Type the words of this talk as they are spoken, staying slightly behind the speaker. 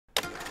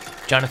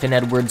Jonathan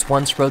Edwards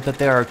once wrote that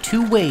there are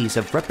two ways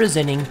of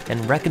representing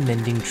and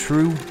recommending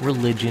true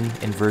religion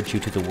and virtue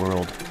to the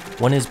world.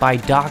 One is by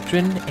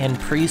doctrine and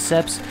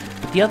precepts,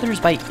 but the other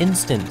is by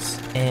instance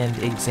and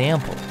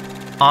example.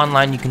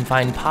 Online you can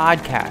find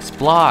podcasts,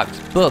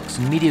 blogs, books,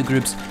 and media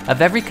groups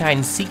of every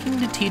kind seeking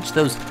to teach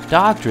those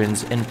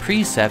doctrines and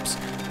precepts.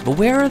 But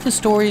where are the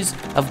stories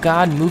of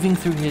God moving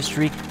through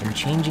history and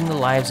changing the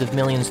lives of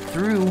millions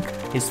through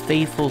His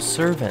faithful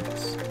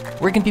servants?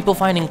 Where can people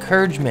find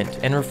encouragement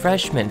and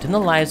refreshment in the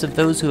lives of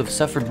those who have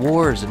suffered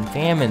wars and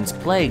famines,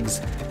 plagues,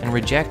 and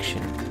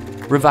rejection?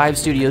 Revive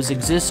Studios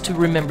exists to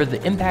remember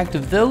the impact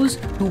of those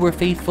who were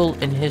faithful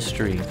in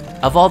history,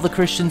 of all the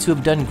Christians who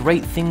have done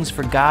great things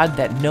for God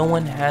that no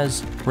one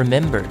has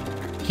remembered.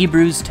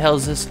 Hebrews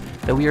tells us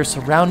that we are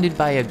surrounded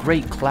by a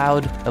great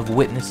cloud of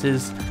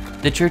witnesses.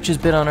 The church has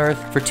been on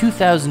earth for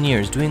 2,000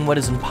 years doing what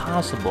is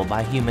impossible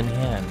by human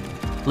hand.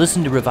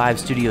 Listen to Revive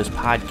Studios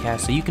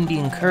podcast so you can be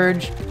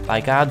encouraged by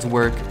God's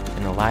work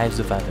in the lives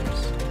of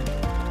others.